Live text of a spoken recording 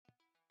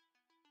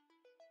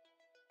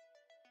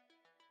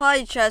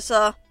Hi,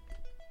 JEZZA.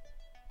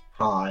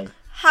 Hi.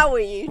 How are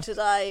you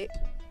today?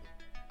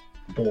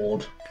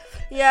 Bored.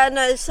 Yeah,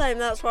 no, same.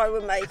 That's why we're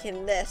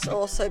making this.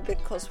 Also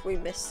because we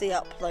missed the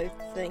upload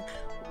thing.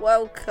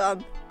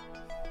 Welcome.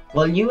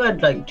 Well, you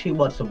had like 2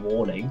 months of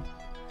warning.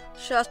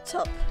 Shut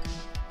up.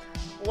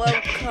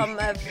 Welcome,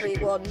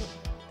 everyone.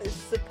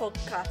 It's the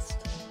podcast.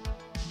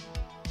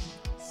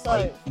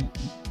 So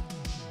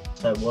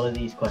what are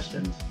these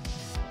questions?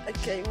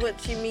 Okay, what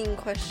do you mean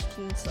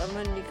questions? I'm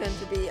only going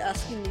to be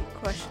asking you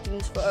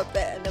questions for a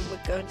bit and then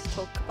we're going to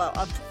talk about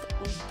other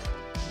things.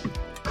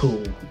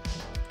 Cool.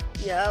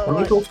 Yeah, What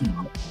are we talking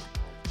about?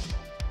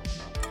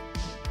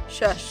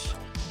 Shush.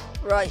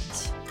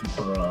 Right.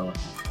 Bruh.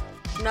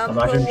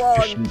 Number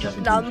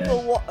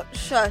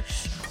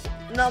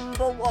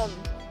one.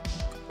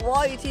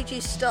 Why did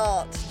you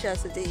start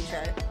JEZZA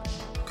DJ?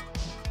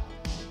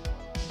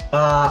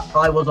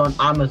 I was on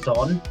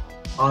Amazon.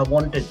 I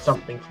wanted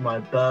something for my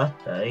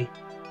birthday.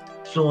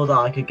 Saw that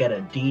I could get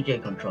a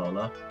DJ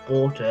controller.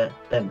 Bought it.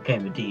 Then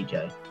became a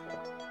DJ.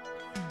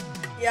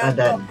 Yeah, and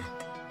then,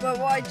 but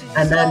why did you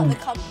start the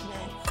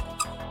company?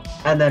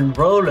 And then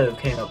Rolo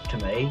came up to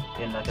me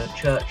in like a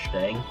church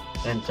thing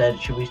and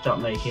said, should we start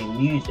making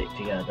music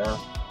together?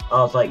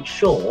 I was like,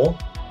 sure.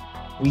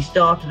 We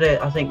started it,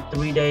 I think,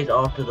 3 days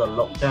after the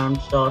lockdown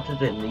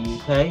started in the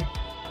UK.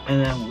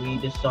 And then we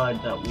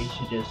decided that we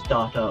should just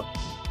start up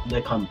the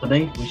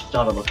company. We should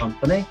start up a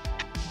company.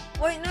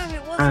 Wait, no,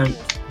 it wasn't.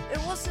 It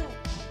wasn't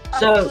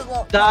so after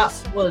lockdown.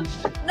 That was...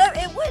 No,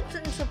 it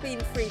wouldn't have been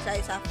 3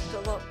 days after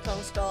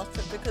lockdown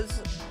started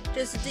because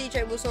JEZZA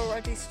DJ was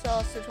already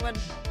started when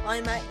I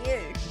met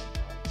you.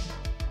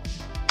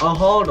 Oh,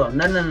 hold on.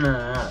 No.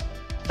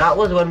 That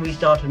was when we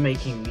started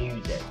making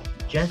music.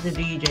 JEZZA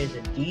DJ,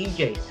 the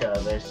DJ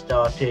service,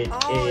 started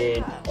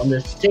on the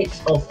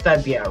 6th of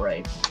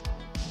February.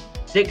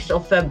 6th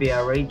of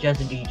February,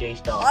 JEZZA DJ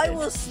started. I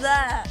was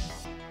there.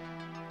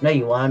 No,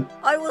 you weren't.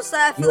 I was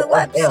there for the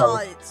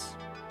website.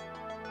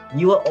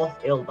 You were off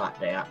ill that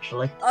day,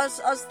 actually. I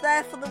was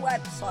there for the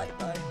website,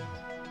 though.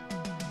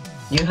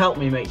 You helped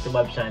me make the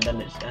website,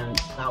 and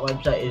that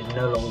website is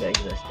no longer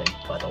existing,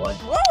 by the way.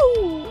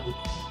 Woo!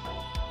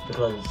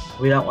 Because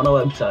we don't want a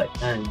website,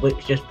 and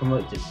Wix just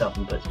promotes itself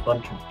and puts a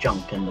bunch of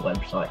junk in the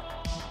website.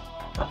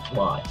 That's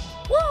why.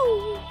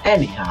 Woo!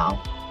 Anyhow.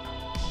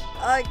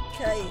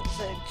 Okay,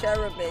 so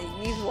Jeremy,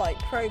 you like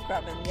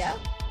programming, yeah?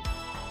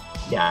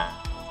 Yeah.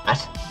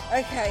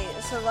 Okay,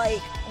 so like,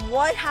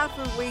 why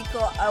haven't we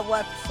got a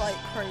website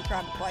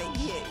programmed by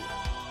you?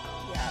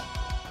 Yeah.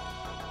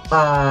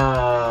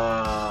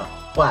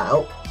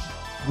 Well,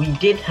 we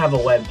did have a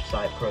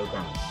website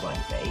programmed by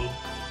me,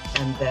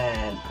 and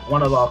then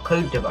one of our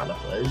code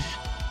developers,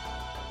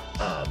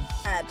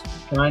 Ed.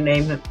 Can I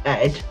name him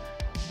Ed?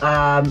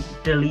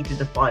 Deleted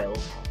the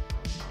files.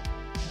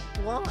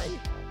 Why?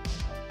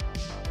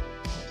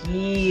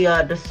 He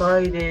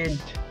decided,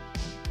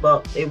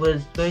 well, it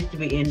was supposed to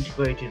be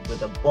integrated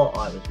with a bot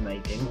I was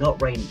making, not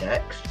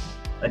Raindex,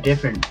 a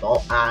different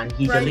bot, and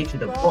he deleted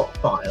the bot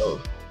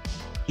files.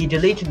 He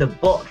deleted the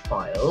bot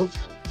files,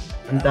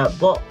 and the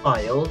bot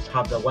files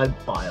have the web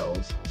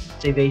files.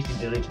 So he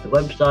basically deleted the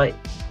website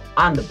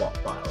and the bot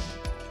files.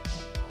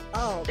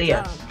 Oh, so,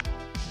 yeah.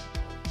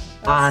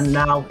 And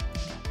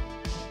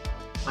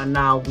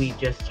now we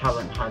just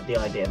haven't had the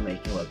idea of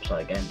making a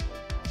website again.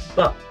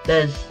 But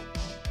there's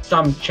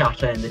some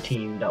chatter in the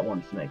team that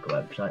wants to make a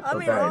website. I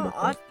mean,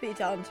 I'd be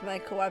down to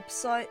make a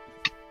website.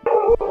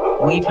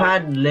 We've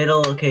had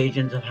little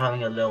occasions of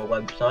having a little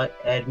website.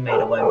 Ed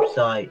made a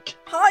website.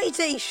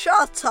 Heidi,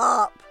 shut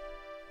up!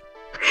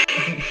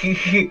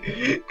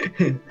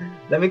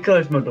 Let me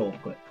close my door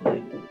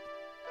quickly.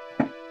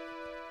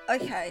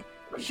 Okay,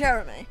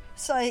 Jeremy.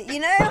 So, you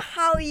know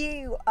how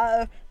you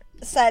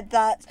said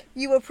that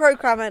you were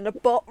programming a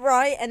bot,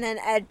 right? And then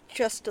Ed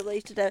just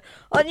deleted it.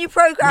 Aren't you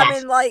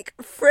programming like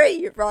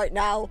 3 right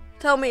now?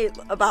 Tell me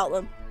about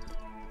them.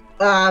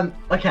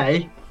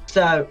 Okay.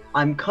 So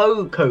I'm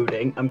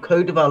co-coding. I'm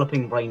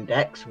co-developing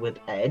Raindex with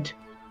Ed.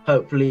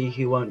 Hopefully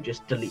he won't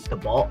just delete the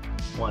bot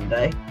one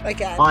day.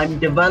 Again. I'm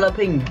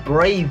developing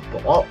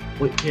BraveBot,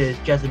 which is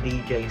JEZZA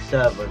DJ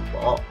server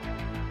bot,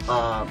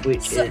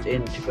 which is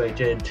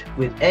integrated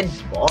with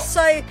Ed's bot.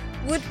 So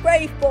would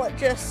BraveBot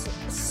just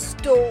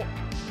store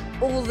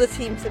all the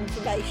team's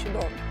information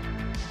on?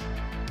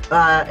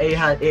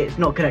 It's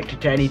not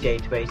connected to any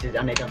databases,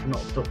 and it does not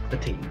stalk the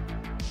team.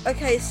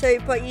 Okay, so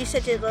but you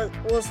said it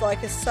was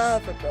like a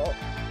server bot.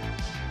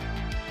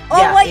 Oh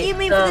yeah, wait, you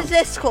mean for the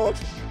Discord?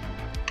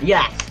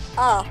 Yes.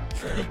 Ah.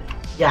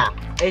 Yeah,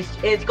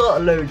 it's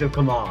got loads of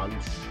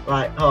commands.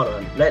 Right, hold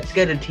on. Let's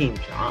go to team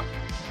chat.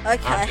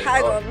 Okay,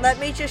 hang on. Let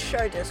me just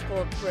show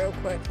Discord real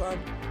quick then.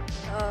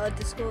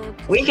 Discord.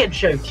 We can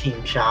show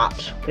team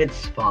chat.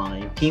 It's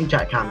fine. Team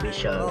chat can be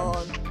shown.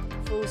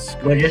 Full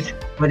screen.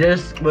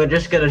 We're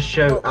just gonna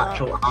show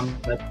actual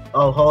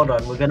Oh, hold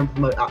on. We're gonna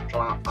promote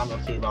actual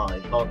Amnesty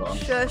Live. Hold on.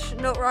 Shush,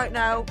 not right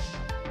now.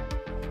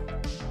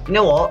 You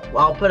know what?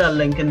 I'll put a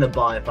link in the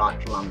bio for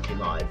actual Amnesty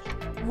Live.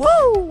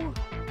 Woo!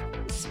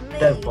 It's me.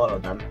 Don't follow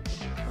them.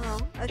 Oh,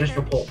 okay. Just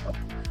report them.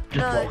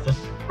 No. block them.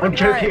 I'm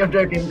joking, I'm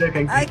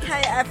joking.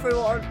 Okay,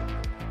 everyone.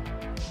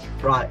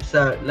 Right,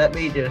 so let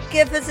me just...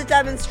 Give us a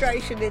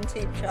demonstration in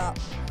team chat.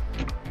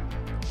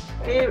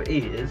 Here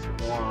is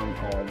one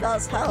of...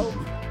 That's help.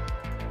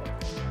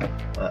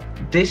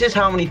 This is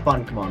how many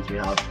fun commands we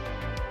have.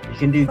 You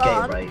can do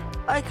Fun? gay rate.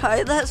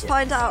 Okay, let's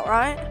find out,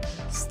 right?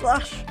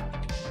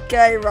 /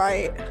 gay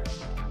rate.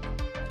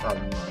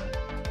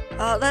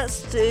 No.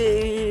 Let's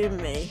do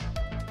me.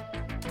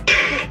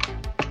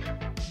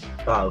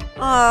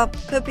 Oh.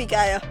 Could be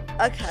gayer.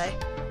 Okay.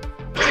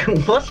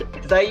 What?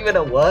 Is that even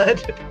a word?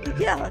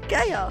 Yeah,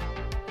 gayer.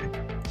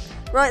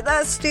 Right,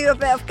 let's do a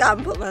bit of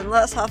gambling.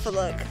 Let's have a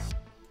look.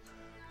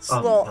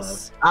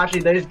 Slots.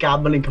 Actually, those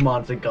gambling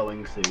commands are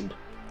going soon.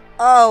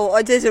 Oh,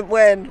 I didn't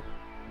win.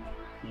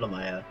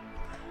 Lamaya.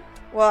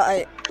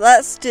 Right,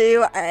 let's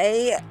do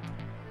a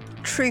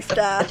truth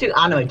dare. Let's do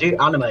anime. Do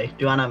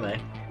anime.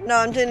 No,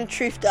 I'm doing a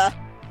truth dare.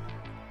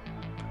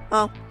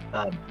 Oh.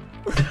 I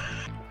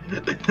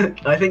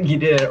think you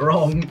did it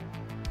wrong.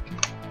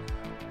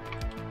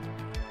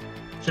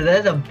 So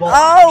there's a bot.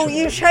 Oh, actually.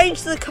 you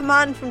changed the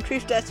command from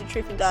truth dare to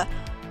truth and dare.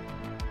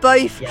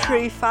 Both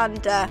truth and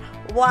dare.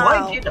 Wow.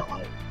 Why did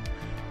I?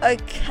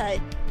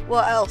 Okay.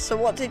 What else? So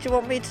what did you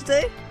want me to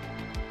do?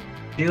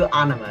 Do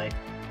anime.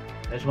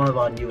 It's one of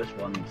our newest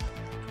ones.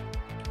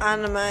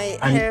 Anime.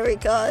 Here we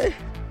go.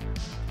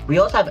 We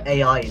also have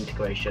AI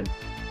integration.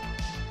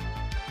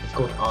 It's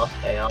called Ask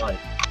AI.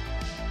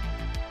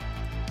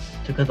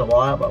 Took us a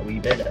while, but we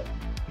did it.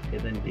 We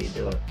did indeed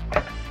do it.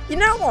 You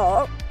know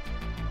what?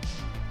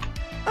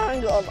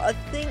 Hang on, I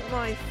think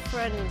my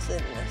friend's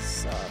in this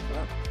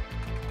server.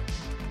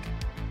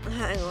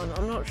 Hang on,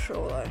 I'm not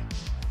sure though.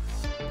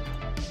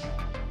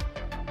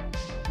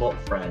 What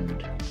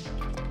friend?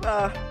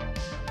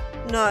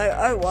 No,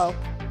 oh well.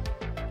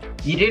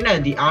 You do know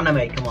the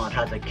anime command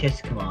has a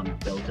kiss command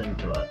built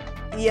into it.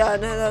 Yeah,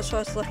 no, that's what I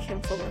was looking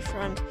for, my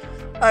friend.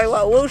 Oh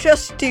well, we'll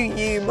just do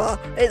humour.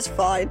 It's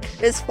fine,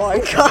 guys.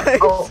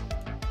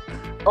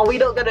 Oh, we're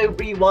not gonna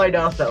rewind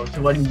ourselves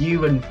to when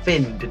you and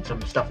Finn did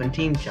some stuff in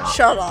team chat.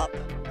 Shut up.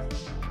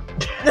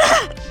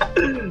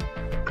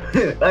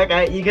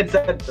 Okay, you can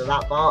censor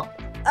that part.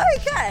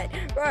 Okay,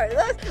 right,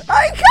 let's...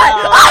 Okay!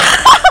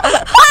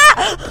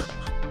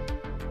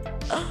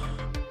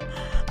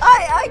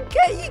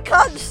 Okay, you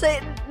can't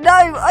say... No,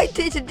 I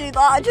didn't do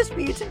that, I just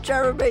muted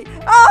Jeremy.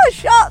 Oh,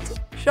 shut.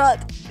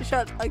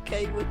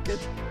 Okay, we're good.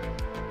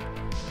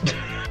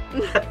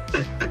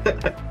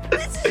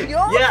 This is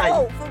your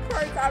fault for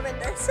programming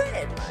this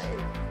in,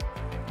 mate.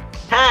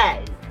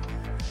 Hey!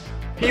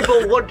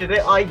 People wanted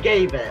it, I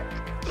gave it.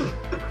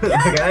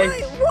 Yeah, okay?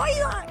 Mate, why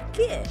that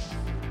gift?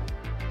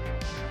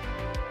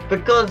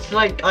 Because,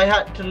 like, I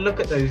had to look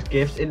at those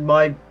gifts in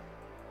my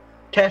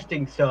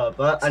testing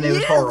server, and it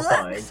was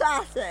horrifying. You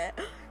looked at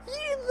it.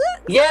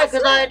 Yeah,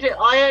 because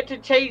I had to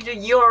change the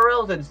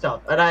URLs and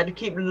stuff, and I had to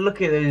keep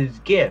looking at those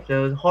gifts. It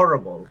was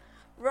horrible.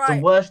 Right.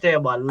 The worst day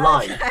of my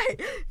life. Okay.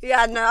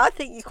 Yeah, no, I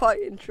think you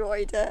quite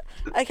enjoyed it.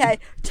 Okay,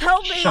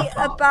 tell me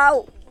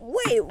about...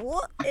 Wait,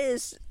 what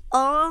is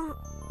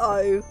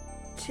ROTI?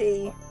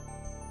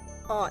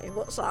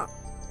 What's that?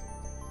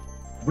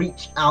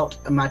 Reach out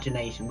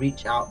imagination.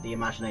 Reach out the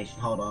imagination.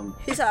 Hold on.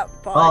 Who's that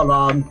by?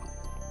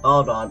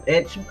 Hold on.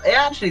 It's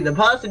actually the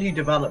person who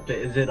developed it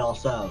is in our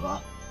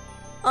server.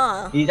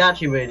 Ah. He's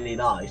actually really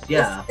nice.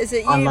 Yeah. Is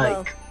it you?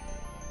 Unlike...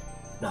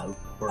 No.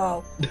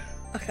 Oh.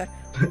 Okay.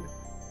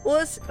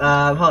 What's...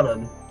 Hold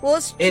on.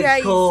 What's It's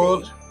JEZZA?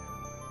 called...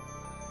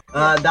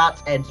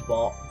 that's Ed's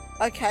bot.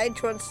 Okay, do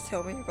you want to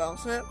tell me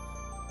about it?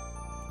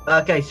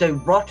 Okay, so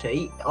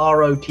ROTI,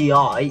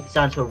 R-O-T-I,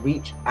 stands for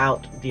Reach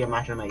Out the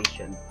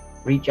Imagination.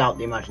 Reach Out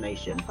the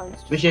Imagination.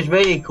 Which is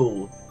really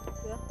cool.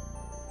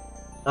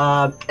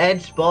 Yeah.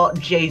 Ed's bot,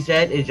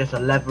 JEZZA, is just a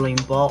leveling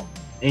bot.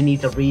 It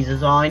needs a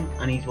redesign,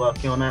 and he's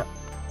working on it.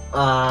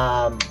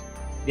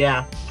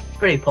 Yeah, it's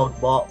pretty pog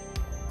bot.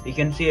 You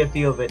can see a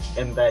few of its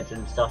embeds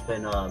and stuff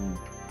in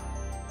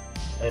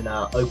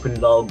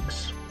open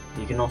logs.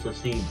 You can also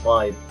see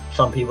why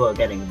some people are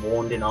getting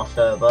warned in our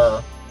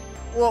server.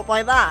 What,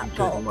 by that?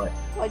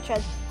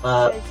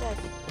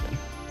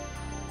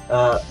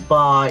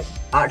 By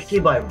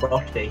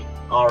ROTI,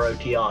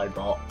 R-O-T-I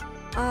bot.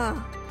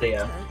 Ah. So,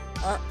 yeah.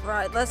 Okay.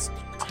 Right, let's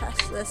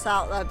test this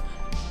out then.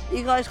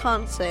 You guys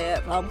can't see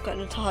it, but I'm going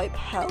to type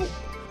help.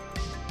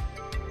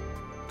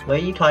 Where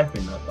are you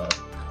typing that though?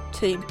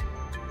 Team.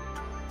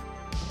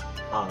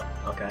 Oh,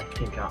 okay.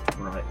 Team chat.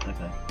 Right,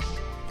 okay.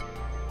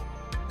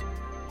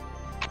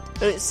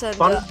 But it said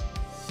that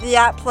the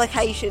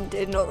application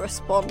did not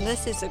respond.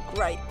 This is a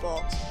great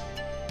bot.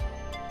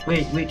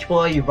 Wait, which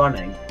one are you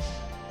running?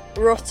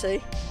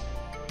 ROTI.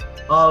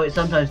 Oh, it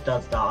sometimes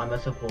does that. I'm a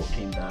support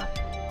team there.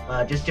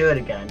 Just do it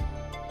again.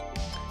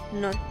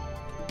 No.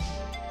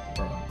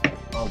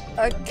 Oh,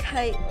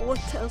 okay,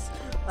 what else?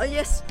 Oh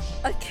yes.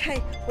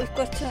 Okay, we've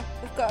got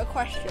a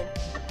question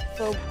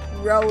for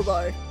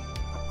Rolo.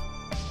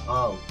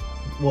 Oh,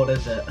 what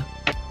is it?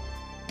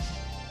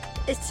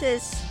 It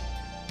is.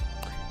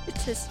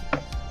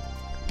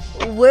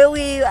 Will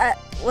you?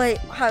 Wait,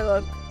 hang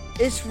on.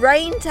 Is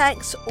rain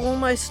decks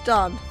almost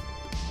done?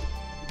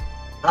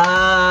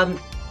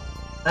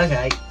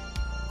 Okay.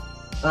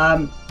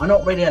 I'm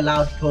not really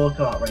allowed to talk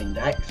about rain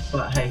decks,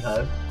 but hey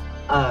ho.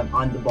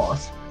 I'm the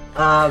boss.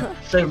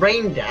 So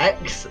rain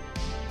decks.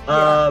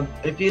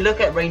 If you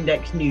look at rain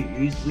decks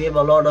news, we have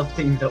a lot of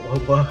things that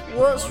we're working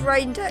What's on.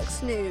 rain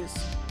decks news?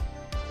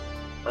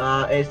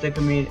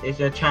 It's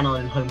a channel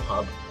in Home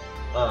Hub.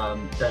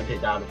 Don't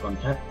take that out of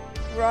context.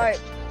 Right.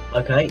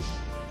 Okay.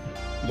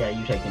 Yeah,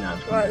 you take it out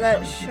of context. Right,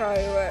 let's show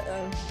it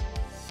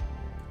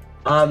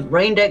then.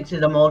 Raindex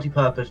is a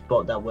multi-purpose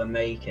bot that we're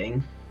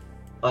making,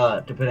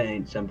 to put it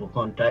in simple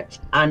context,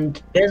 and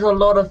there's a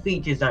lot of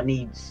features that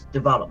needs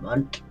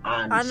development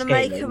and Anime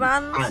scaling.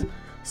 commands,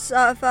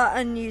 server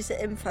and user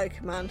info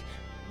command.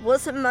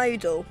 What's a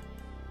modal?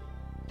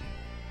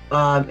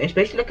 It's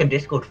basically like a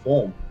Discord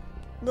form.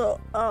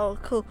 Look, oh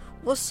cool.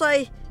 What's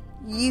a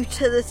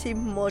utility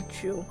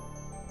module?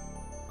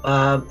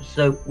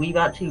 So we've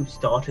actually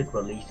started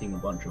releasing a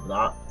bunch of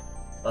that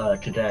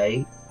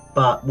today,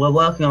 but we're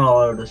working on a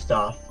lot of the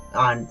stuff.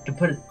 And to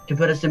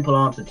put a simple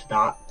answer to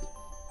that,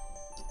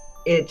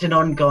 it's an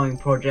ongoing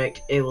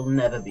project. It will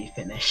never be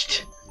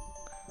finished.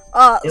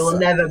 It will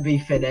never be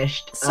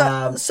finished.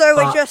 So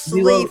we're just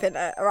leaving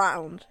it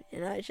around,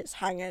 just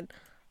hanging.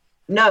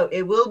 No,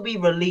 it will be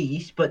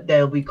released, but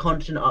there'll be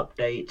constant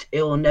updates.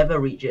 It will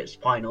never reach its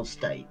final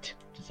state,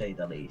 to say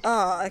the least.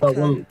 Oh,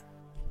 okay.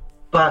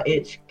 But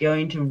it's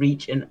going to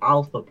reach an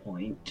alpha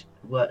point,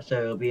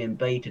 so it'll be in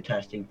beta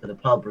testing for the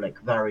public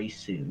very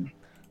soon.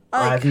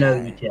 Okay. I have no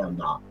detail on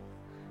that.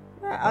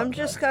 Right, I'm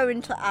just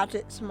going to add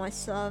it to my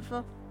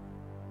server.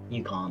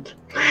 You can't.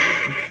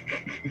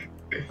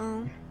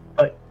 Oh.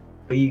 But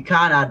you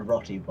can add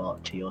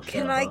Rottybot to your server.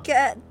 Can I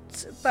get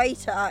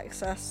beta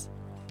access?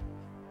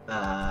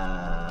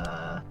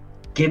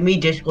 Give me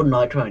Discord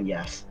Nitro and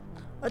yes.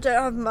 I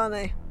don't have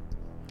money.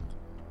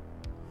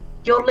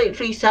 You're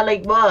literally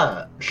selling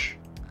merch.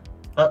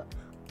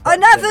 I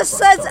never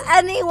said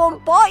anyone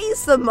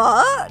buys the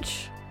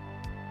merch.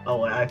 Oh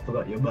wait, I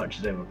forgot your merch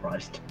is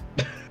overpriced.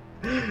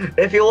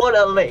 If you want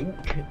a link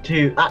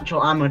to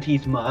actual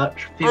Amity's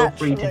merch, feel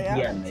free to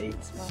DM me.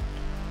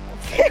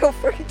 Feel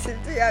free to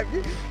DM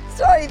me. It's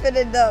not even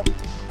in the.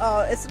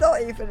 Oh, it's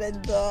not even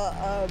in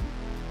the.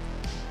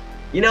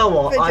 You know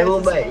what? I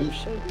will make.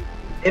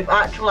 If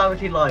actual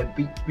Amity Live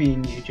beats me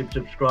in YouTube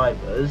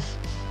subscribers,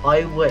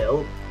 I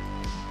will.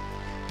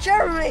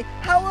 Jeremy,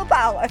 how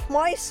about if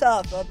my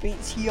server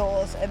beats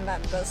yours in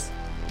members?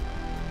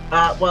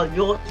 Well,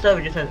 your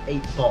server just has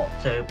 8 bots,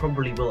 so it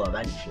probably will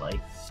eventually.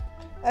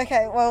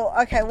 Okay,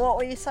 what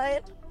were you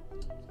saying?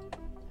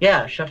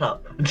 Yeah, shut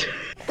up.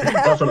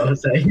 That's what I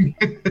was saying.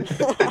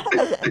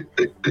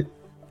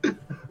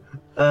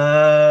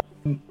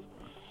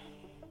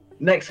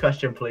 Next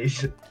question,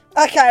 please.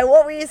 Okay,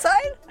 what were you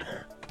saying?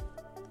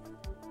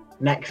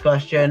 Next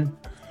question.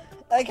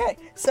 Okay,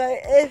 so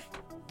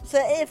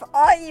if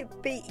I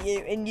beat you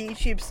in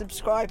YouTube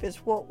subscribers,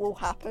 what will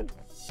happen?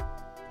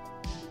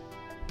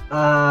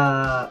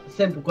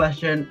 Simple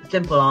question,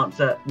 simple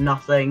answer,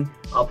 nothing.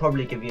 I'll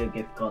probably give you a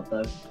gift card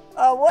though.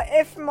 What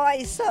if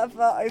my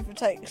server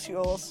overtakes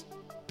yours?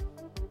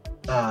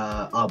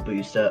 I'll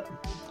boost it.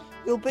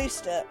 You'll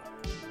boost it?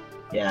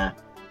 Yeah.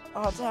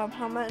 Oh damn,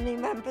 how many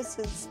members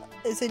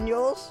is in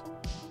yours?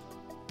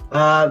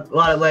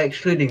 Well, we're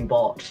excluding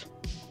bots.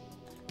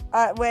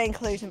 We're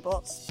including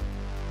bots.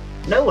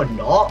 No, we're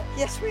not.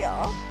 Yes, we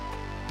are.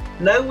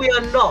 No, we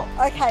are not.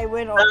 Okay,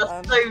 we're not.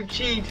 That's so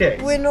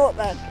cheating. We're not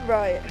then,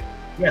 right?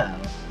 Yeah.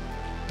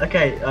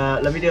 Okay,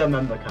 let me do a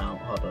member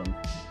count. Hold on.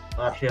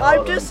 Actually,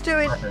 I'm just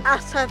doing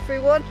at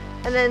everyone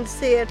and then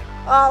seeing.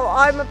 Oh,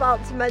 I'm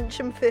about to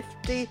mention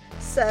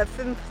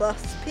 57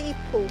 plus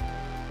people.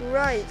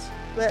 Right.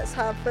 Let's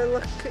have a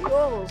look at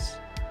yours.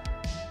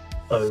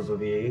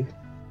 Overview.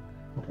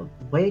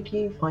 Where do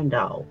you find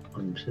out?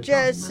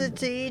 JEZZA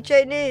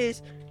DJ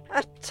News.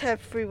 At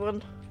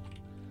everyone.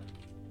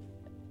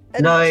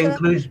 No, it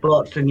includes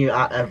bots and you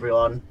at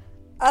everyone.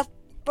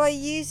 By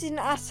using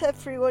at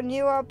everyone,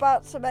 you are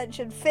about to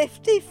mention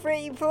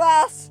 53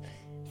 plus.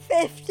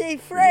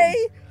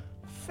 53.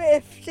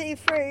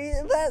 53.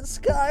 Let's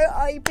go.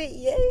 I beat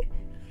you.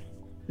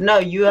 No,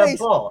 you have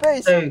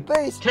bots.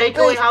 Take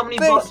away how many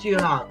bots you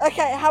have.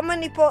 Okay, how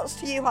many bots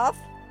do you have?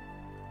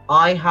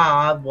 I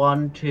have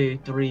 1, 2,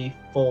 3,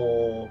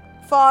 4,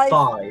 5.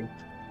 5.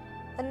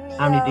 And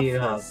how many do you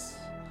have?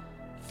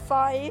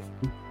 5.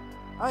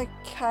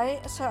 Okay,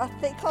 so I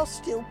think I'll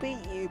still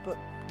beat you, but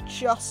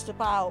just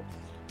about.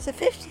 So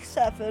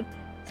 57,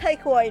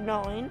 take away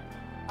 9.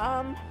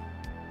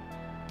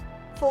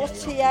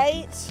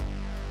 48.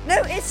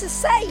 No, it's the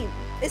same.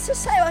 It's the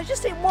same. I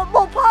just need one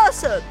more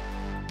person.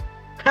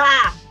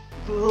 Ha!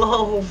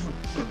 Lol.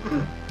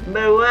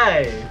 No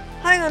way.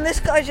 Hang on, this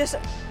guy just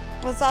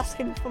was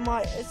asking for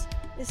my.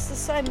 It's the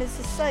same. It's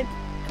the same.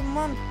 Come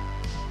on.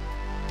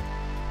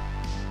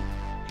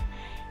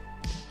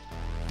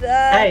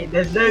 Hey,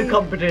 there's no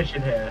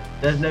competition here.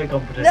 There's no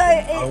competition.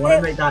 I want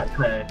to make that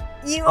clear.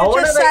 You I were want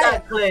to just make saying.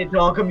 that clear to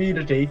our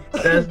community.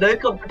 There's no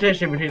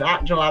competition between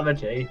actual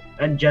Amity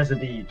and JEZZA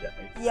DJ.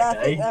 Yeah, I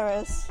Okay? think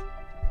there is.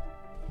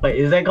 Wait,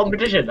 is there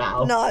competition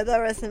now? No,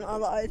 there isn't. I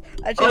lied.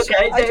 There's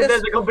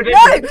a competition.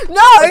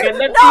 No, Okay,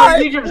 let's no,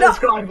 see your YouTube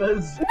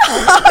subscribers. no.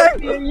 Let's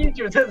see your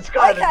YouTube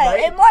subscribers, Okay,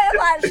 mate. it might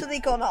have actually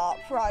gone up.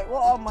 Right,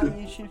 what are my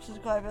YouTube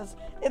subscribers?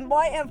 It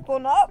might have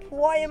gone up.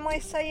 Why am I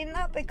saying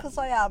that? Because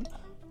I am.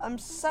 I'm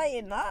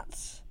saying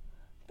that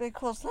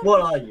because.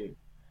 What are you?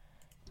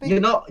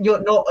 You're not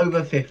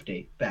over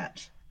 50,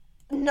 bet.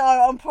 No,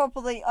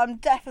 I'm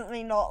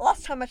definitely not.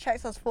 Last time I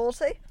checked, I was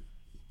 40.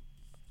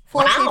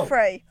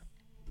 43.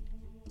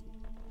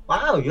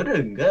 Wow, you're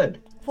doing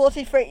good.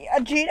 43.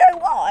 And do you know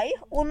why?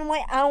 One of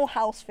my Owl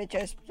House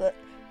videos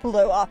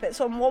blew up. It's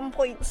on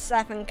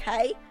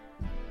 1.7k.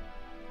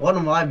 One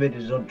of my videos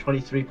is on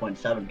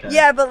 23.7k.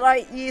 Yeah, but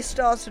like you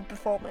started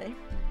before me.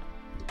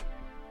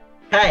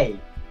 Hey,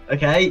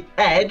 okay,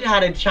 Ed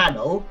had a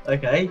channel,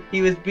 okay?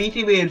 He was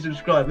beating me in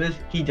subscribers,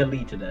 he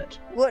deleted it.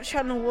 What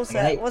channel was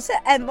Okay. it? Was it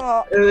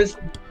Emma? It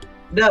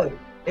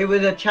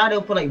was a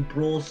channel for like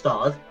Brawl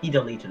Stars, he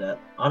deleted it.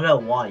 I don't know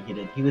why he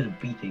did, he was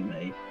beating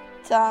me.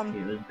 Damn. He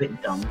was a bit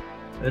dumb.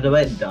 It was a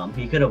bit dumb,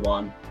 he could have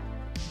won.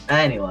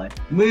 Anyway,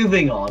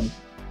 moving on.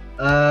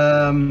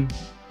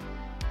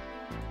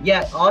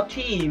 Yeah, our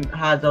team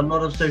has a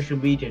lot of social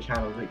media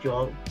channels which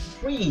you're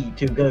free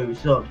to go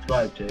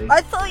subscribe to.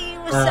 I thought you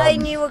were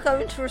saying you were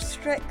going to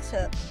restrict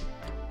it.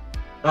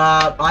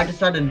 I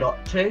decided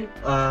not to,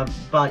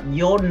 but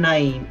your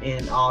name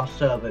in our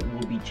server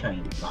will be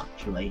changed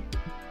actually.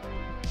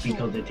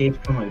 Because it is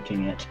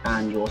promoting it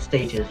and your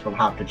status will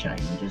have to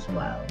change as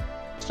well.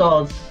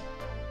 Soz.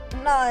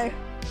 No.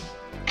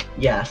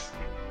 Yes.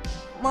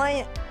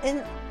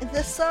 In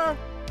the server.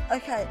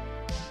 Okay.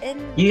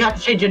 You have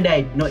to change your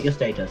name, not your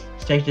status.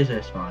 Status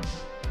is fine.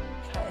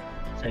 Okay.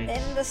 So,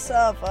 In the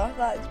server,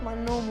 that is my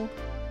normal.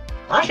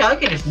 actually, I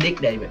can just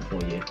nickname it for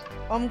you.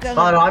 I'm gonna.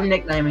 Oh no, I'm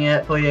nicknaming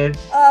it for you.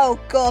 Oh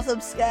god, I'm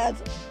scared.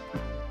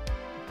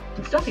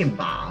 It's nothing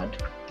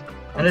bad.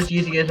 I'm just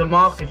using it as a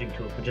marketing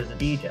tool for just a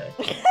DJ.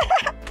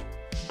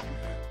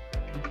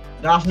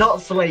 That's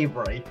not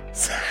slavery.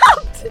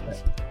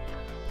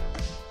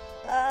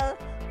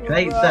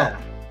 Right there.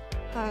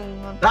 Hang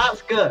on.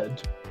 That's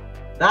good.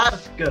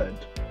 That's good.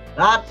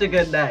 That's a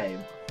good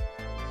name.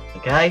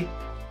 Okay?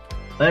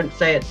 Don't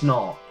say it's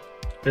not.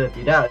 Because if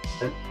you don't,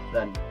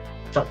 then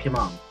suck your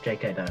mum.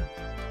 JK don't.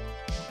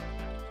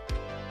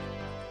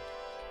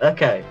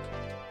 Okay.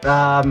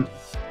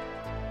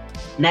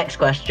 Next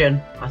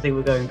question. I think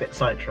we're going a bit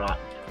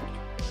sidetracked.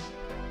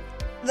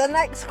 The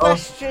next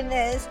question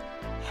is,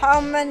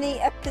 how many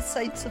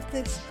episodes of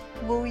this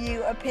will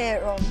you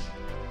appear on?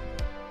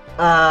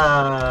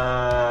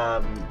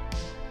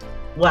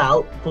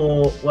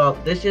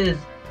 This is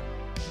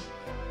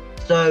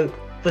so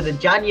for the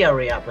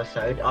January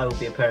episode I will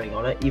be appearing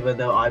on it, even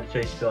though I'm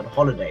supposed to be on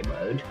holiday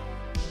mode.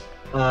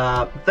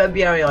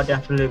 February I'll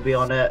definitely be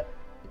on it.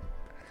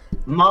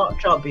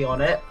 March I'll be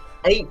on it.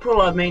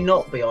 April I may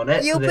not be on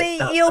it. You'll be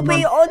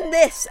on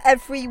this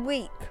every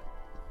week.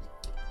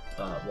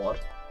 What?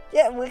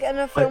 Yeah, we're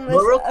gonna film this.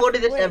 We're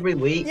recording this every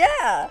week.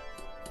 Yeah.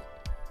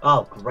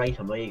 Oh great,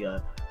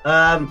 amigo.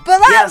 But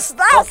that's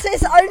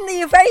is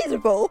only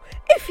available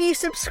if you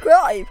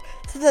subscribe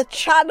to the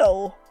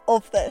channel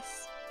of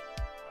this.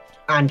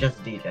 And just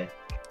a DJ.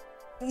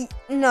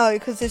 No,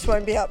 because this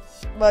won't be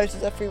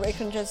uploaded every week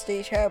on JEZZA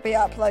DJ. It'll be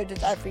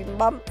uploaded every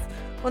month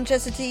on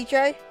JEZZA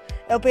DJ.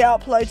 It'll be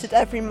uploaded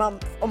every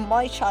month on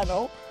my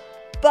channel.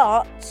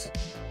 But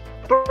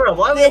Bro,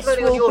 why are we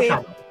uploading on your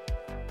channel?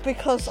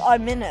 Because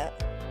I'm in it.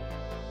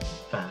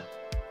 Fair.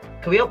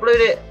 Can we upload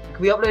it?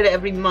 Can we upload it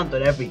every month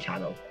on every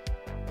channel?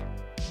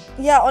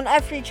 Yeah, on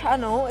every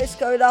channel it's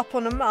going up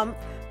on a month,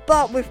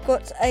 but we're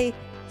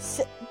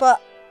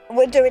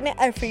doing it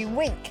every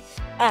week,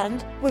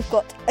 and we've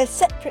got a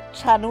separate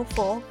channel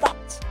for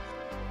that.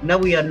 No,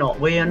 we are not.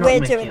 We are not. We're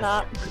making doing a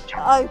that. separate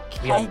channel.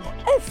 Okay.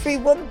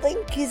 Everyone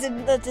link is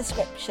in the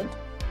description.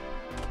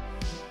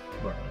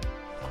 Right.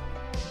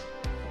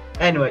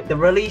 Anyway, the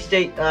release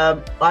date. I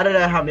don't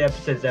know how many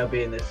episodes there'll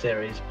be in this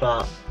series,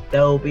 but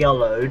there will be a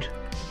load.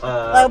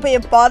 There'll be a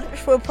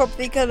bunch. We're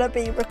probably gonna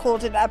be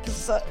recording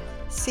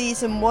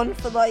season 1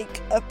 for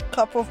like a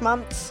couple of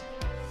months.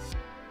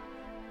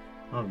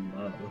 Oh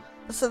no.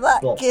 So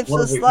that gives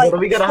us like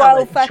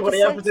 12 have,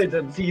 20 episodes. episodes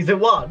in season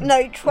 1?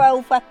 No,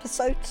 12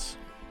 episodes.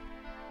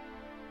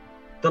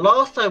 The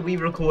last time we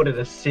recorded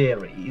a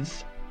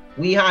series,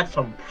 we had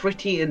some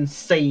pretty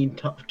insane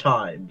tough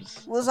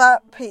times. Was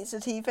that Pizza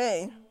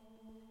TV?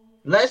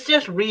 Let's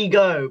just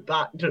rewind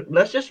back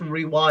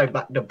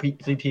to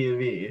Pizza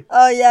TV.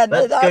 Oh yeah,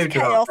 no, Let's that was go to that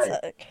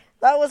chaotic.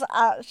 That was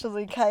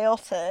actually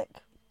chaotic.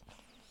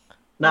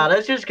 Now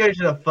let's just go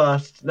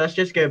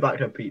back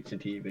to Pizza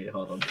TV.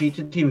 Hold on,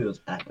 Pizza TV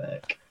was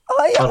epic.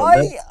 I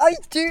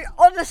do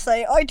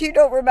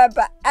not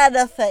remember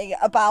anything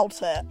about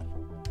it.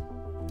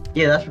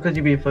 Yeah, that's because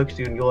you've been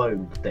focusing on your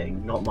own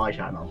thing, not my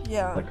channel.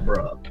 Yeah. Like,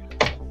 bro.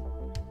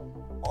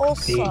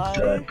 Also,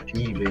 Pizza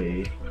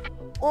TV.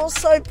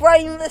 Also,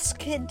 brainless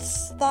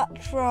kids, that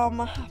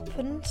drama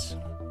happened.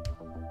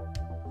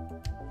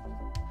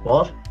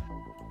 What?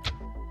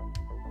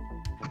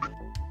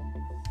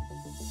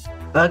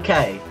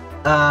 Okay.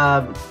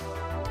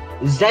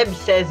 Zeb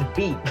says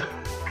beep.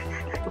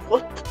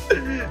 What?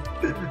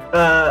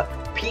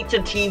 Pizza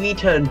TV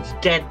turns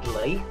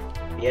deadly.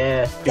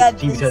 Yeah, Pizza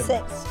Deadly TV turns...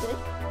 60.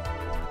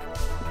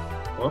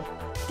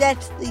 What?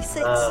 Deadly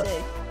 60.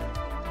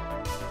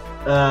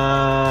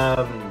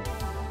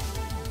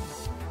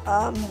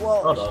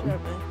 What? Hold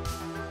on.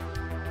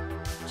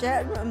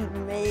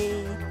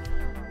 Jeremy,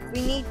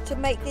 we need to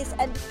make this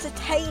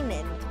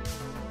entertaining.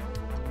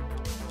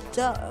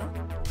 Duh.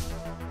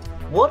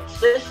 What's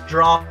this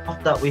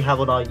draft that we have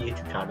on our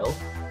YouTube channel?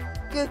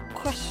 Good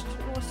question.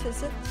 What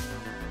is it?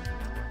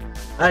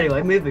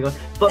 Anyway, moving on.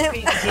 But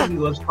Pizza TV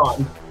was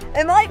fun.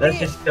 It might Let's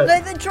be. just go.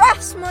 No, the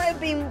drafts might have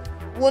been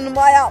one of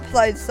my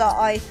uploads that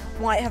I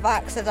might have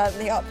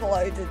accidentally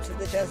uploaded to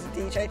the JEZZA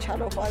DJ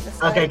channel by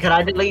mistake. Okay, can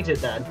I delete it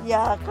then?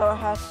 Yeah, go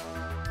ahead.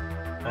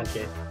 Thank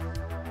you.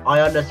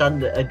 I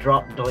understand that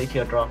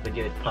deleting a draft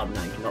video is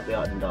permanent. It cannot be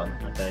out and done.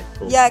 Okay,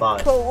 cool. Yeah,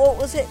 Bye. cool. What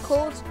was it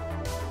called?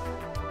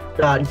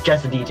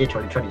 JEZZA DJ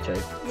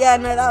 2022. Yeah,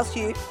 no, that's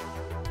you.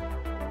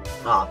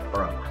 Ah,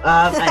 bro.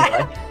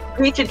 Anyway,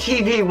 Pizza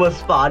TV was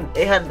fun.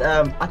 It had,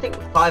 I think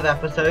 5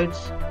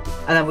 episodes.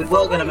 And then we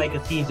were going to make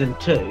a season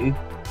 2.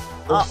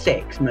 Or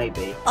 6,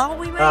 maybe. Are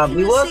we making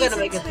we a were season going to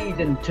make a 2?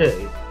 season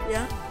 2.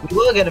 Yeah. We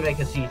were going to make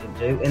a season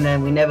 2, and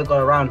then we never got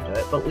around to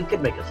it, but we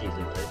could make a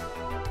season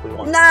 2. We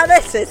want Now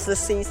this is the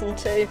season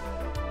 2.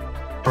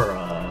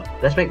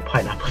 Bruh. Let's make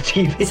Pineapple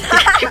TV.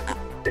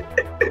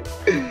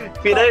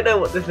 If you don't know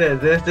what this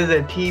is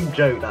a team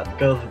joke that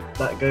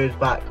goes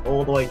back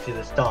all the way to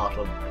the start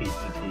of Pizza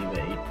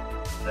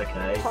TV.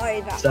 Okay.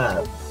 Pineapple.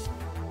 So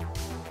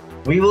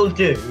we will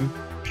do.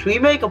 Should we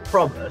make a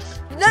promise?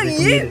 No, to the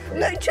community?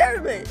 No,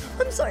 Jeremy.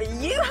 I'm sorry.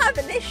 You have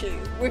an issue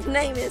with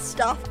naming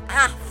stuff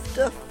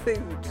after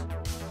food.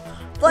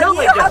 Like No,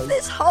 you I have don't.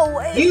 this whole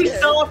issue. You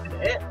started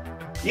it.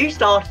 You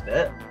started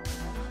it.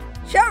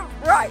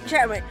 Right,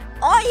 Jeremy.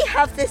 I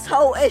have this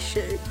whole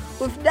issue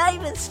with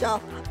naming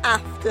stuff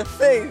after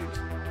food.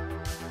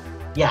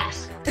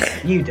 Yes,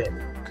 you did.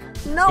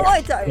 No, Yes,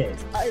 I don't. you did.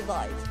 I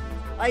lied.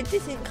 I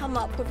didn't come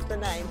up with the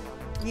name.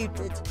 You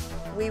did.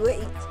 We were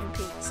eating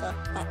pizza.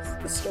 That's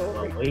the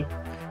story. Were we?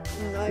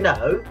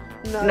 No.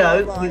 No,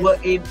 I we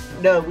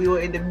lied. we were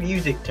in the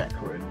music tech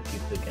room. If you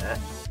forget.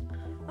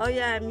 Oh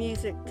yeah,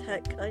 music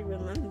tech. I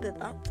remember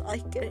that. I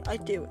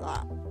do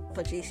that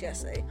for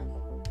GCSE.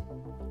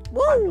 I'm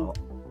Whoa. not.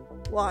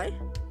 Why?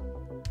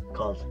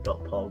 Cause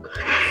got pog.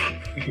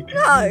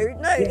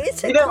 No,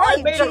 it's a You know, I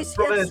great made a GCSE.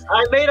 promise.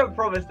 I made a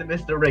promise to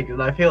Mr. Riggs,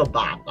 and I feel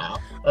bad now.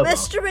 Oh,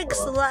 Mr. well.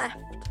 Riggs left.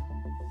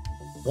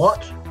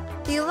 What?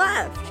 He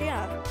left,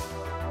 yeah.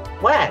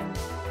 When?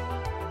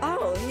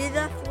 Oh, he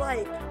left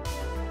like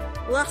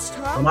last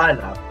When time. I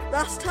left.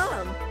 Last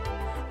time. You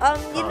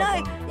Oh, know,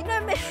 wow. you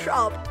know Miss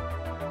Shrub.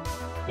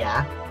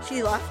 Yeah.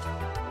 She left.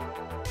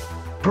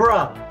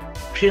 Bruh.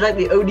 She's like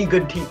the only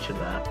good teacher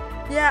there.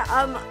 Yeah.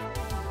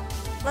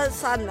 That's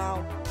sad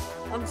now.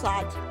 I'm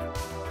sad.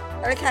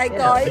 Okay, Yeah,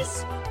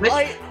 guys. Miss-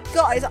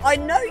 I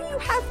know you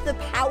have the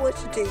power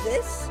to do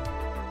this.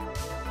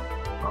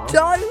 Huh?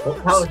 Don't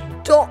What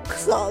power?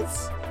 dox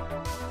us.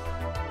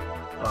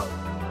 Oh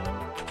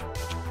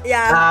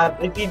Yeah.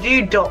 no. If you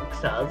do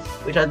dox us,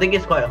 which I think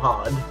is quite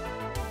hard,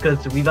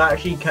 because we've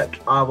actually kept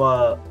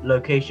our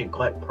location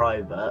quite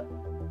private.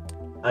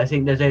 I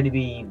think there's only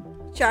been.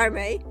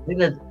 Jeremy. I think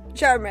there's.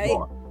 Jeremy.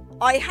 What?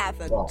 I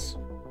haven't. What?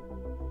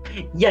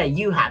 Yeah,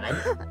 you haven't.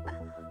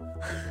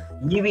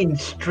 You've been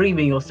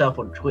streaming yourself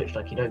on Twitch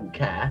like you don't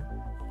care.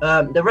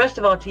 The rest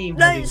of our team has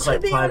No, been to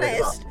quite be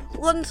private honest,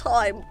 one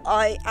time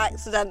I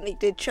accidentally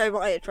did show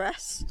my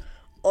address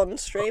on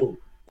stream,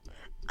 Oh.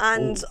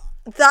 and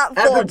that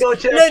Everyone VOD, go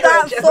to the no,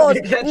 that church, everyone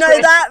VOD, go to the no,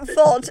 church. that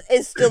VOD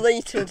is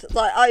deleted.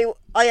 Like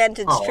I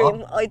entered Aw.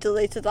 stream, I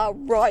deleted that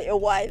right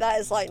away. That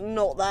is like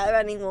not there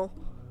anymore.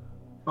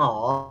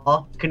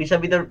 Aww. Can you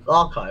send me the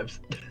archives?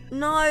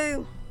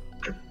 No,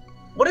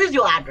 What is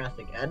your address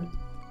again?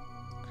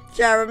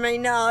 Jeremy,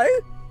 no.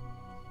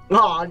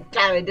 Oh,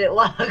 damn it, didn't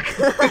work.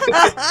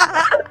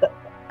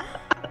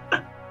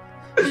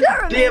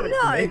 Jeremy, DM it to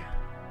no. me.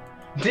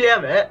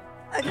 DM it.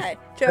 Okay,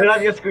 We'll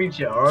have Jeremy, your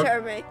screenshot.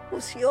 Jeremy,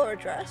 what's your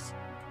address?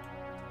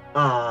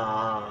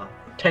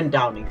 10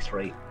 Downing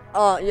Street.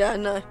 Oh yeah,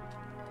 no.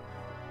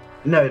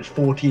 No, it's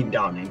 14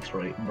 Downing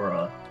Street,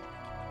 bruh.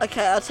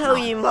 Okay, I'll tell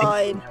you 16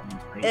 mine. Downing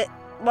Street.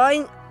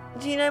 Mine,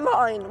 do you know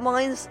mine?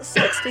 Mine's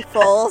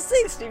 64,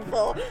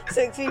 64,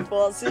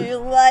 64, so you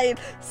lame.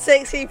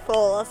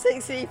 64,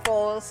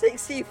 64,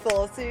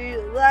 64, so you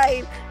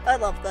lame. I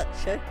love that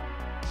show.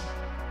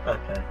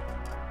 Okay.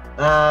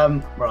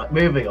 Right,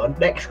 moving on.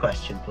 Next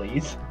question,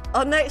 please.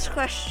 Our next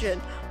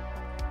question.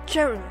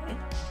 Jeremy,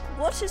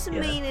 what is the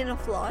Yeah. meaning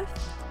of life?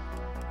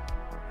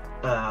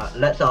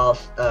 Let's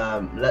ask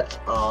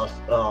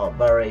our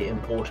very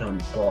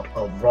important bot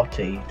of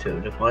Rotty to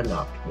define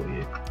that for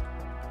you.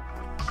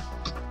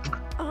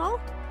 Oh?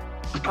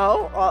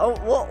 Oh,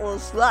 what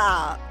was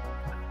that?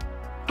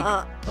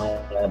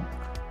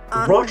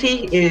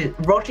 Rotty.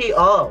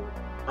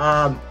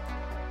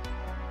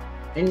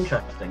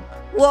 Interesting.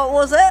 What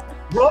was it?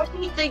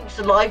 Rotty thinks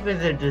life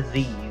is a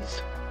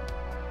disease.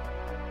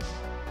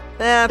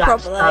 Yeah,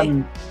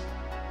 probably.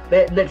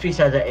 It literally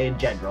says it in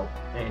general.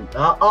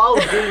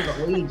 Geez,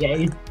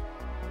 Luigi.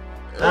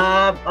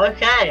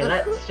 Okay,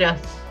 let's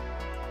just.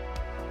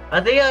 I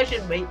think I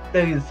should make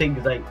those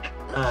things like.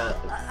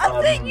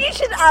 I think you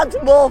should add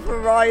more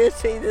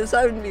variety. There's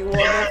only one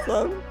of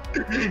them.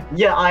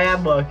 Yeah, I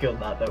am working on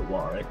that. Don't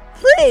worry.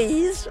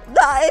 Please,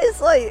 that is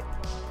like,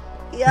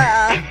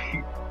 yeah.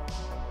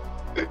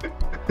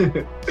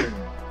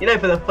 You know,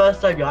 for the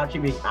first time, you're actually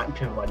being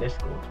active on my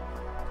Discord.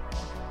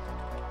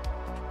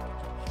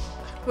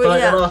 For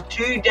like the last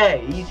 2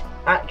 days,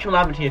 Actual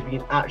Amity has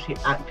been actually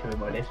active in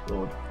my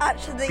Discord.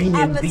 Actually,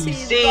 Amity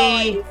is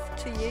live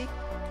to you.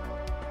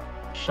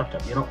 Shut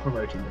up! You're not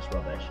promoting this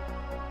rubbish.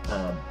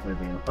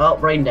 Moving on. Oh,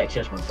 Raindex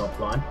just went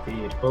offline.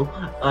 Beautiful.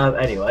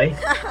 Anyway.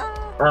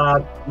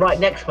 Right,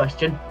 next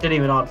question. Didn't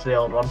even answer the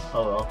old one.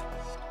 Oh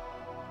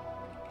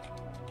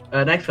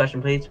well. Next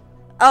question, please.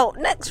 Oh,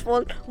 next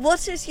one.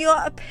 What is your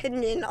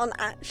opinion on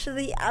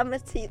Actually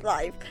Amity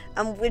Live,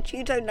 and would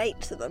you donate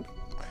to them?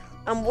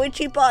 And would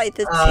you buy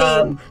the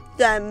team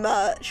their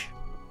merch?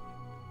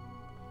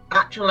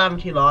 Actual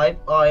Amity Live,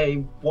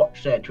 I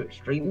watch their Twitch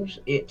streams.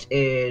 It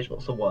is,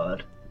 what's the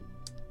word?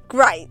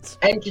 Great.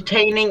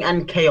 Entertaining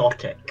and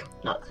chaotic.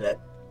 That's it.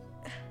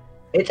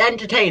 It's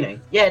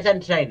entertaining. Yeah, it's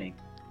entertaining.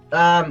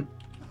 I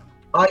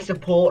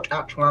support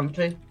Actual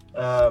Amity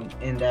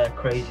in their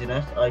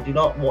craziness. I do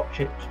not watch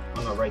it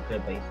on a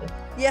regular basis.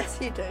 Yes,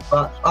 you do.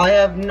 But I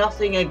have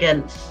nothing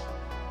against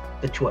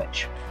the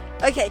Twitch.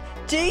 Okay,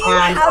 do you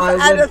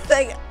have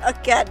anything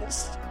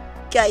against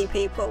gay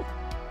people?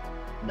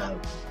 No.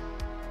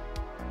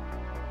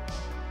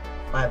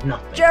 I have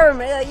nothing.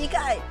 Jeremy, are you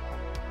gay?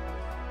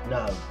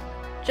 No.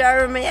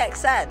 Jeremy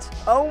XZ.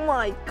 Oh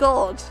my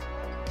god.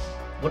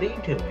 What are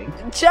you doing?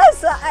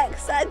 JEZZA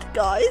XZ,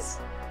 guys.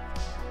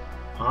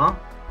 Huh?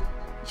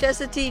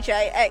 JEZZA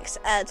DJ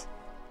XZ.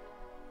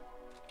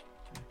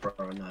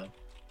 Bro, no.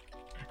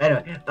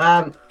 Anyway,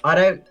 I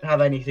don't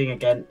have anything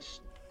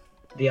against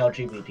the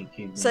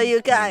LGBTQ. So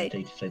you're gay?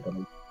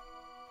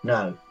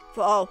 No.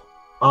 Oh.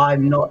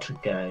 I'm not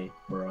gay,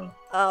 bro.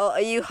 Oh,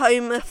 are you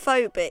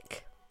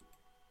homophobic?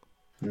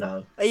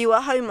 No. Are you a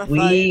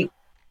homophobe?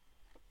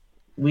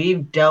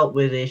 We've dealt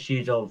with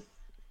issues of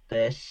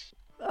this.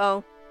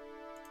 Oh.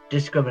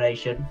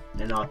 Discrimination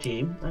in our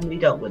team, and we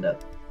dealt with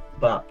it.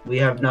 But we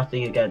have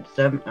nothing against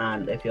them,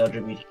 and if you're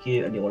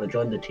LGBTQ and you want to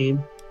join the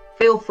team,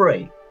 feel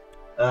free.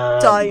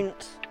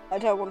 Don't. I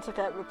don't want to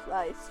get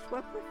replaced.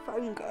 Where'd my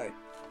phone go?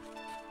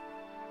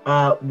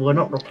 We're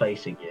not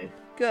replacing you.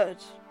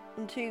 Good.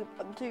 I'm too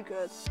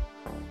good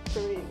to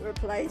be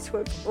replaced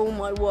with all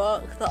my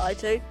work that I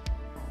do.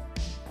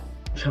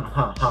 Ha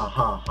ha ha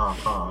ha ha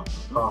ha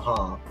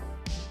ha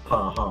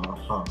ha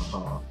ha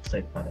ha.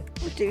 So funny.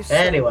 I do so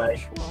anyway,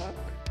 much work.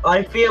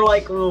 I feel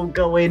like we'll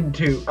go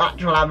into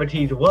Actual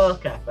Amity's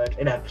work effort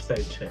in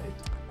episode 2.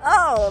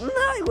 Oh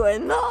no, we're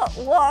not.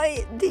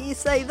 Why do you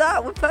say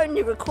that? We've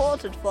only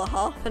recorded for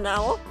half an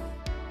hour.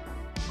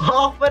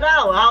 Half an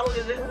hour? How long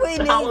is this? We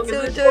need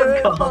to do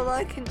it for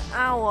like an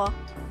hour.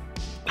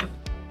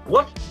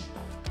 What?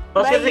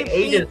 Maybe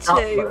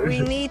 2. We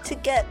need to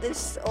get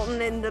this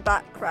on in the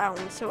background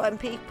so when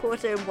people are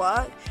doing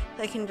work,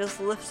 they can just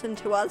listen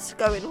to us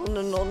going on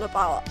and on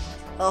about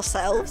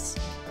ourselves.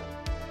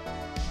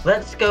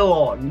 Let's go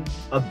on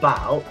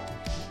about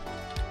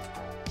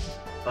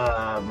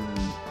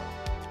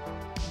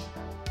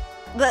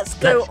Let's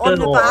go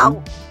on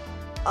about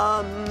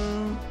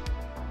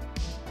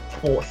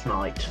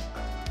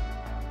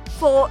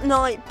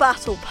Fortnite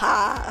Battle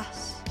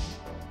Pass.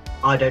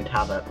 I don't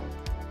have it.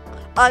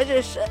 I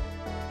just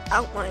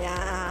out my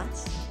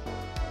ass.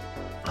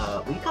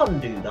 We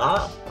can't do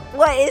that.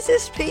 Wait, is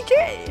this PG?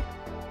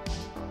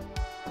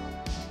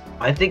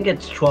 I think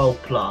it's 12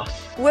 plus.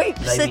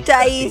 Whoops a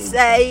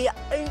daisy.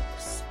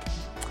 Oops.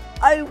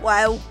 Oh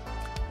well.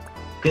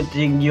 Good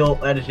thing you're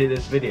editing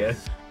this video.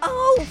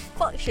 Oh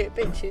fuck shit,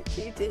 bitch.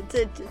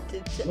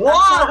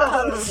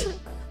 What?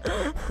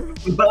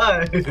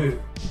 No.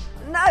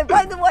 No,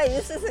 by the way,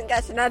 this isn't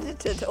getting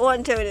edited. All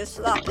I'm doing is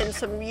slapping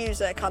some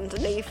music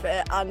underneath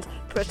it and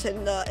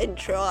putting the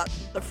intro at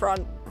the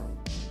front.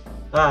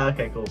 Ah,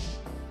 okay, cool.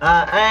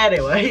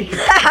 Anyway.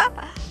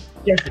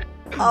 Yes.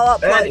 I'll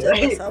upload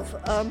it myself.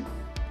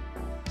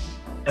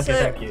 Okay, so,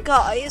 thank you.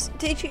 Guys,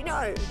 did you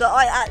know that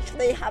I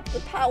actually have the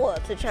power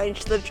to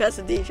change the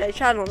JEZZA DJ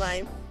channel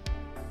name?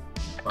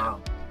 Wow.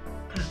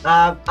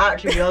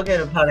 Actually, we are going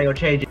to planning on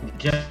changing the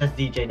JEZZA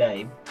DJ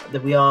name.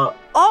 That we are.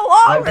 Oh,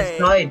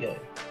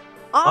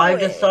 I've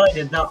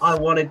decided that I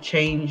want to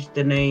change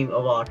the name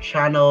of our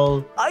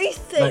channel. I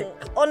think,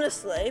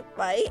 honestly,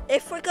 right,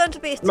 if we're going to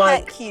be a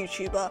tech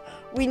YouTuber,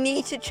 we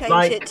need to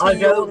change it to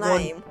your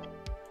name.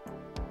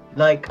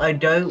 I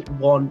don't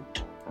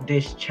want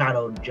this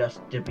channel just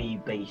to be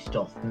based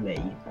off me.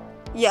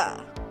 Yeah.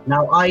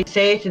 Now, I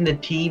say it in the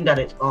team that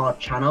it's our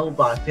channel,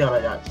 but I feel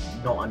like that's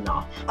not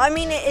enough. I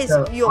mean, it is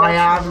So your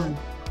channel.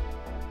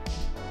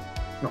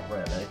 Not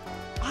really.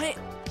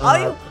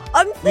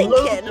 I'm thinking.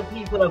 Loads of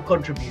people have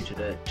contributed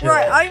to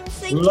Right, it. I'm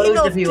thinking Loads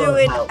of of people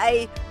doing have helped.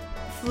 a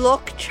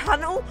vlog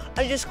channel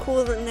and just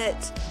calling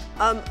it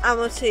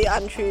Amity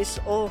Andrews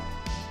or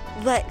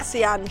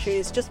Lexi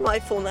Andrews, just my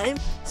full name.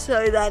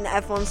 So then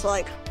everyone's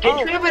like, Did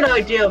you have an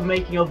idea of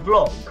making a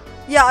vlog?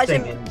 yeah, I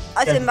thing did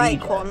in make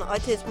JEZZA? one. I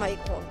did make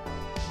one.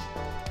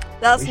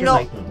 That's We should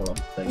not. make a vlog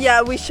thing.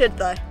 Yeah, we should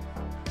though.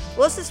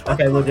 What's this one?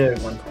 Okay, we're called?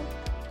 doing one.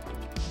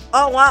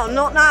 Oh wow,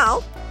 not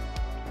now.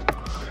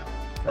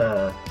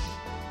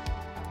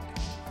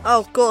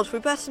 Oh god, we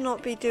better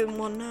not be doing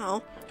one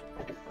now.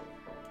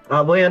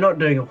 We are not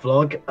doing a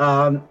vlog.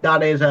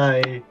 That is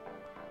a.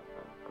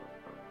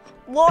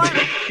 What?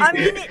 I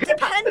mean, it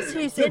depends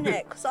who's in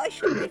it, because I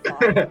should be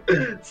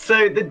fine.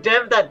 So the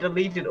dev that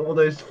deleted all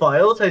those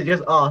files has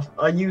just asked,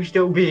 "Are you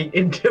still being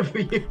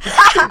interviewed?"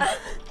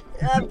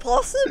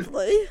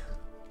 Possibly.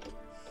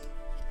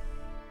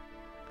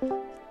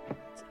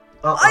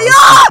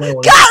 Uh-oh, Oh,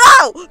 get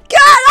out!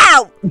 Get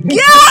out!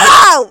 Get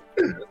out!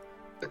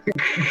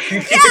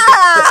 Get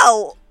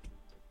out!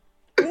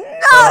 I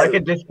No!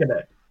 can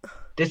disconnect.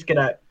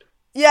 Disconnect.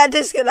 Yeah,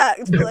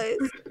 disconnect, please.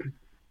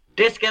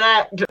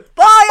 Disconnect.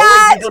 Bye, Oh,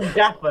 wait, Ed! he's on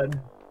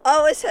deafen.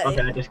 Oh, is he?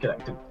 Okay, I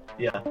disconnected.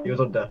 Yeah, he was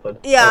on deafen.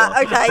 Yeah,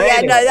 Oh, okay, well.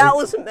 yeah, no, Anyway, that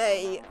wasn't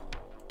me.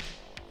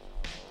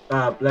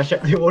 Let's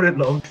check the audit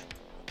logs.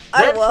 Oh,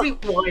 Let's well.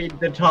 rewind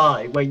the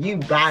time where you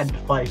banned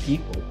 5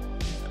 people.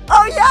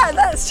 Oh yeah,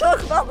 let's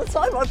talk about the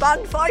time I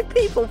banned 5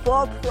 people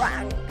for a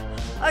prank.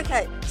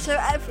 Okay, so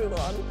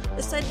everyone,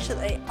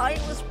 essentially, I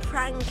was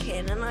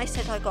pranking and I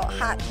said I got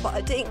hacked, but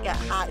I didn't get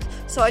hacked,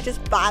 so I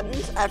just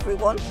banned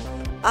everyone.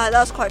 That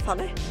was quite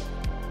funny.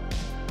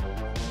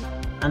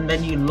 And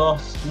then you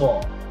lost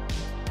what?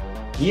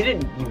 You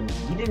didn't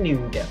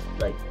even get,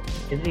 like,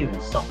 you didn't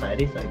even suffer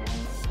anything.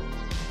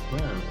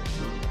 Well, I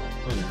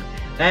don't know.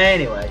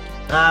 Anyway,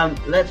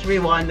 let's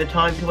rewind the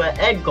time to where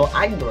Ed got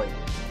angry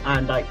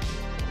and like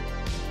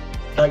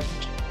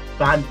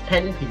banned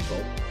 10 people.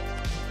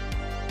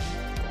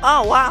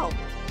 Oh wow.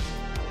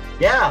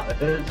 Yeah, it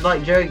was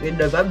like in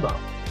November.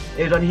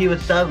 It was when he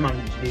was server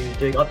manager, he was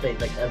doing updates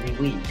like every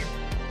week.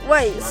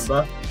 Wait,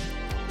 Remember?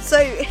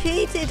 so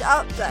he did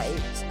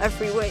updates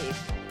every week?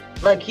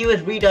 Like he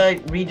was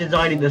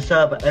redesigning the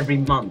server every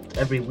month,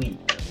 every week.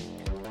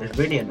 It was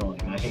really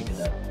annoying, I hated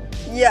it.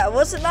 Yeah,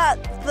 wasn't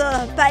that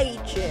the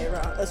beige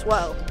era as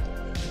well?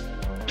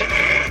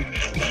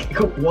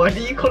 Why do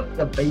you call it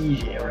the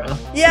beige era?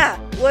 Yeah,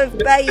 with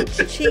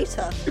beige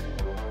cheetah.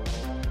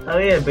 Oh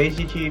yeah, Beige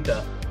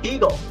Cheetah. He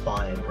got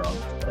fired, bro.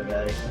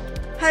 Okay.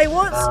 Hey,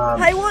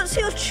 what's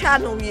your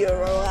channel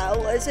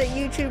URL? Is it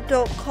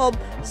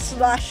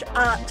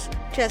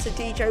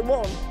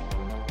youtube.com/@JEZZADJ1?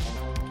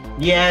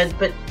 Yeah,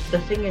 but the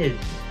thing is,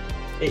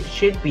 it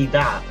should be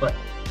that, but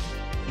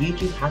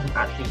YouTube hasn't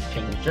actually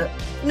changed it.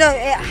 No,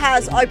 it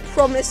has. I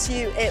promise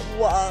you, it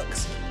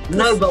works.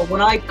 No, but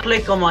when I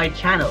click on my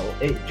channel,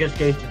 it just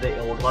goes to the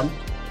old one.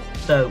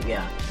 So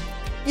yeah.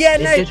 Yeah,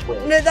 It's just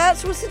weird. no,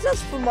 that's what it does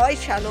for my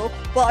channel.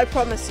 But I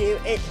promise you,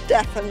 it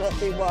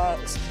definitely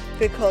works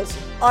because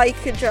I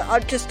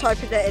just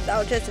typing it in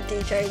now,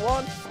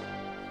 JEZZADJ1.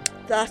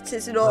 That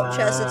is not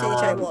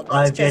JEZZADJ1. That's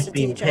I've just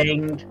been JEZZADJ.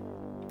 pinged.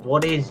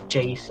 What is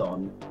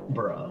JSON,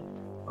 bruh?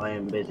 I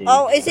am busy.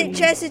 Oh, is it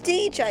Please.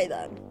 JEZZADJ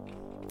then?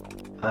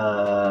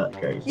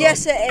 JSON.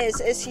 Yes, it is.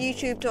 It's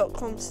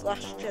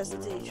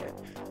youtube.com/JEZZADJ.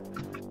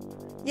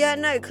 Yeah,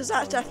 no, because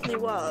that definitely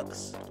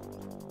works.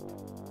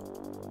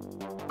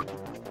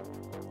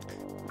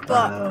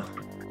 But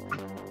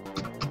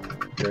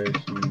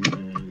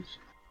JSON is...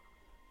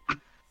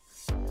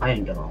 I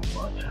ain't gonna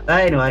watch.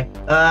 Anyway,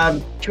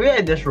 should we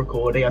end this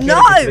recording? I feel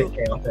like it's a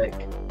bit chaotic.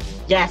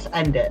 Yes,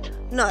 end it.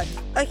 no,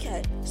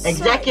 okay.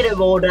 Executive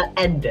order,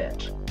 end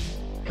it.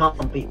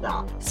 Can't beat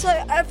that. So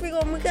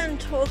everyone, we're going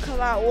to talk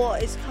about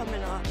what is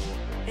coming up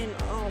in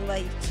our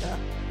later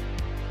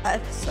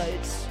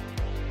episodes.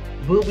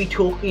 We'll be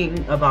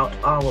talking about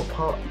our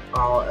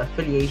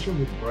affiliation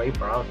with Brave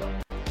Browser.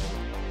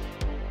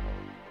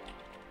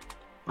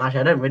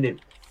 Actually,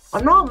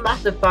 I'm not a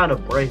massive fan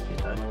of Brave, you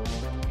know.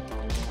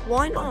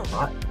 Why not?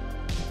 But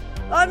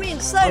I mean,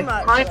 so I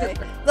much. kind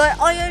Like,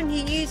 I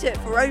only use it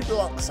for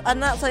Roblox,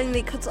 and that's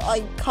only because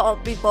I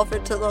can't be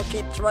bothered to log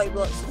into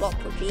Roblox and not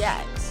put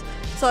GX.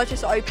 So I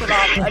just open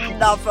up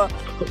another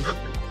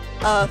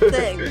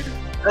thing.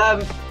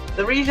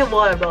 The reason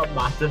why I'm not a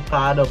massive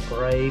fan of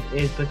Brave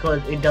is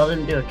because it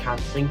doesn't do account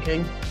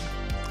syncing.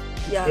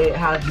 Yeah. It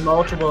has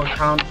multiple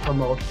accounts for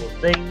multiple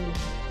things.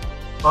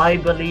 I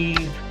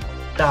believe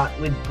that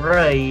with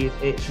Brave,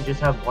 it should just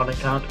have one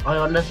account. I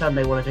understand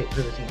they want to take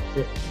privacy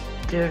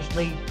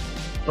seriously,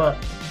 but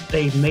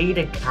they've made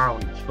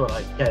accounts for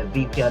like their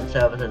VPN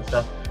servers and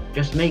stuff.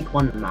 Just make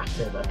one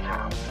massive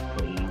account,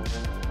 please.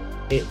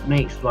 It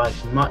makes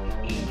life much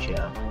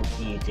easier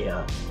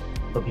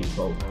for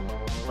people.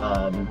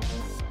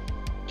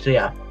 So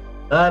yeah.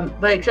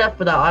 But except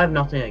for that, I have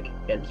nothing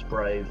against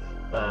Brave.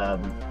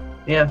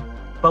 Yeah,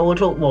 but we'll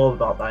talk more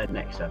about that in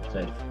next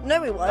episode.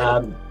 No, we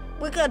won't.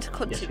 We're going to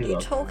continue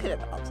will. talking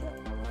about it.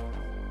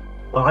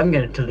 Well, I'm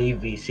going to leave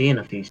VC in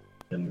a few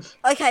seconds.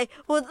 Okay,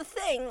 well, the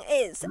thing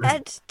is,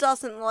 Ed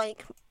doesn't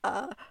like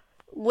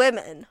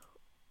women.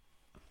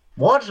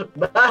 What?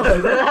 No!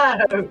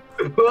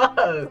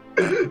 Whoa!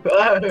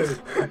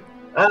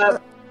 Whoa!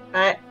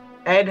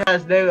 Ed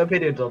has no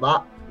opinions on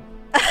that.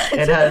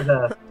 Ed has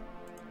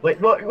Wait,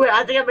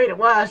 I think I made it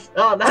worse.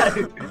 Oh no!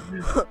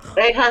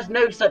 Ed has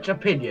no such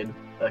opinion.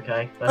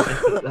 Okay, let's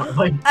just put it that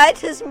way. Ed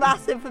has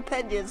massive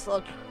opinions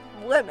on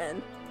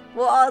women.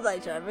 What are they,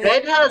 Jeremy?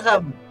 Ed has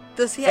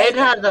Does he?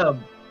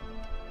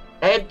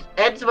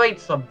 Ed's made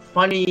some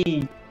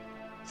funny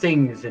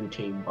things in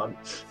Team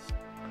once.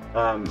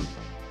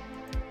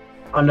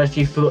 Unless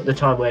you thought the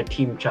time where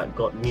Team Chat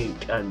got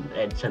nuked and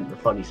Ed sent the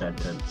funny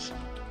sentence.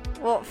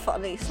 What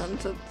funny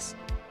sentence?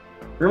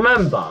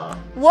 Remember?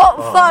 What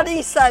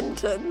funny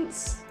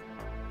sentence?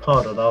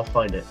 Hold on, I'll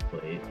find it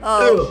for you.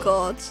 Oh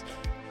God.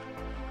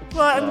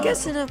 Right, I'm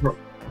guessing I'm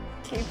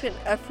keeping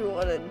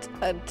everyone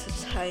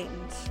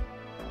entertained.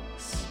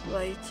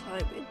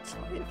 Playtime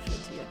entire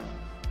video.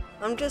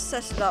 I'm just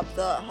setting up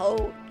the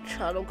whole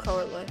channel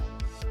currently.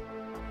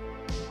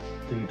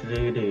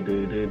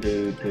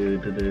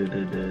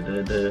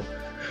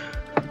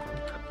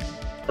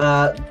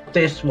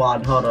 This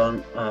one, hold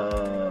on.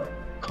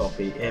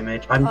 Copy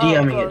image. I'm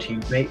DMing it to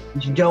you, mate.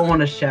 You don't want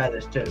to share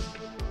this to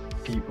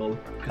people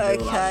because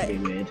it will actually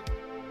be weird.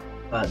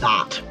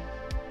 That.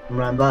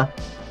 Remember?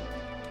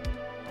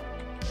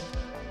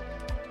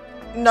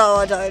 No,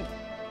 I don't.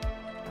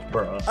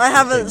 Bruh. I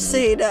haven't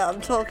seen it. I'm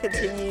talking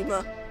to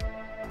Yuma.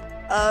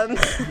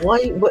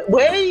 Why?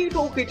 Where are you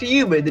talking to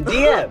Yuma in the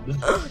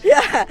DMs?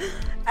 Yeah.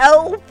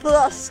 L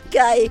plus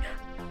gay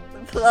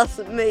plus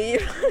me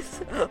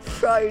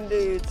pro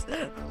nudes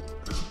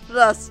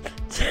plus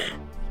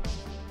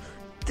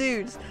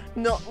dudes,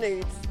 not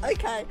nudes.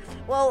 Okay.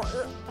 Well,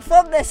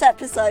 from this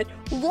episode,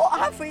 what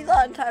have we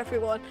learned,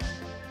 everyone?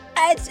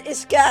 Ed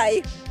is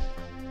gay.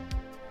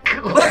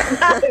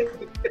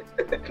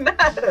 No.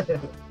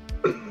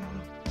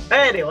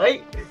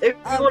 Anyway, if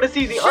you want to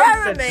see the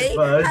uncensored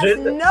version,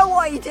 Jeremy has no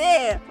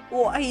idea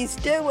what he's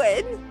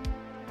doing.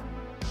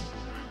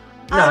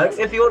 No,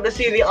 if you want to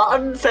see the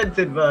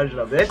uncensored version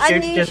of this, go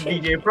to just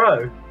DJ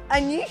Pro.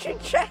 And you should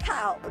check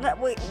out that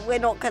we're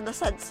not going to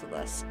censor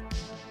this.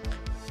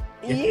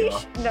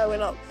 Yes, No, we're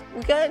not.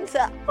 We're going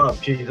to. Oh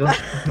Jesus!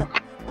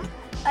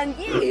 And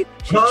you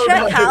should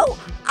check out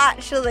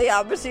Actually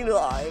Amity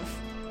Live.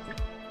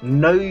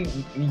 No,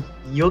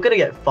 you're gonna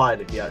get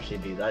fired if you actually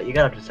do that. You're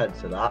gonna have to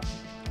censor that.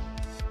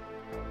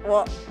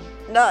 What?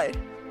 No.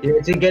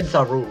 It's against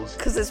our rules.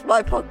 Because it's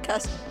my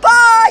podcast.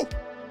 Bye!